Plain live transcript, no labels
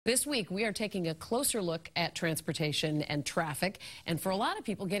This week, we are taking a closer look at transportation and traffic. And for a lot of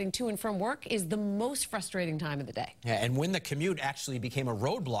people, getting to and from work is the most frustrating time of the day. Yeah, and when the commute actually became a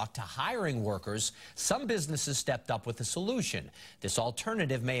roadblock to hiring workers, some businesses stepped up with a solution. This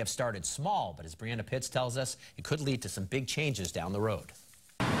alternative may have started small, but as Breana tells us, it could lead to some big changes down the road.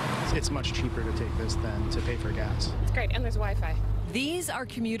 It's much cheaper to take this than to pay for gas. It's great, and there's Wi-Fi. These are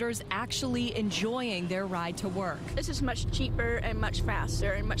commuters actually enjoying their ride to work. This is much cheaper and much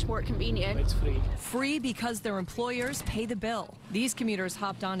faster and much more convenient. It's free. Free because their employers pay the bill. These commuters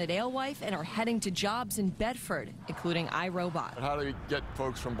hopped on at Alewife and are heading to jobs in Bedford, including iRobot. How do we get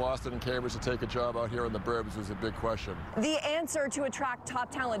folks from Boston and Cambridge to take a job out here in the burbs is a big question. The answer to attract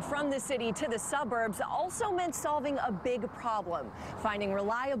top talent from the city to the suburbs also meant solving a big problem, finding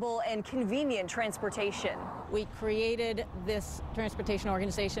reliable and convenient transportation. We created this transportation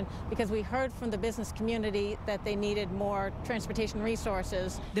organization because we heard from the business community that they needed more transportation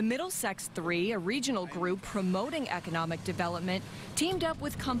resources. The Middlesex 3, a regional group promoting economic development, teamed up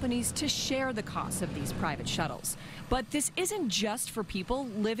with companies to share the costs of these private shuttles. But this isn't just for people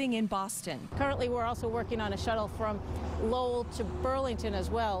living in Boston. Currently, we're also working on a shuttle from Lowell to Burlington as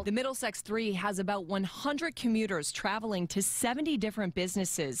well. The Middlesex 3 has about 100 commuters traveling to 70 different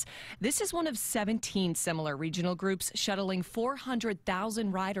businesses. This is one of 17 similar regional groups shuttling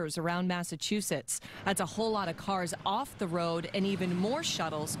 400,000 riders around Massachusetts. That's a whole lot of cars off the road, and even more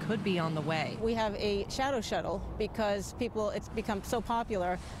shuttles could be on the way. We have a shadow shuttle because it's become so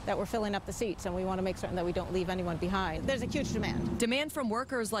popular that we're filling up the seats, and we want to make certain that we don't leave anyone behind. There's a huge demand. Demand from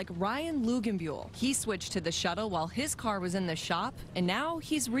workers like Ryan Lugenbuehl. He switched to the shuttle while his car was in the shop, and now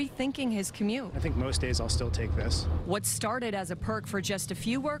he's rethinking his commute. I think most days I'll still take this. What started as a perk for just a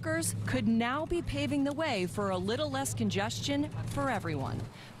few workers could now be paving the way for a little less congestion for everyone.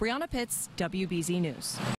 Breana, WBZ News.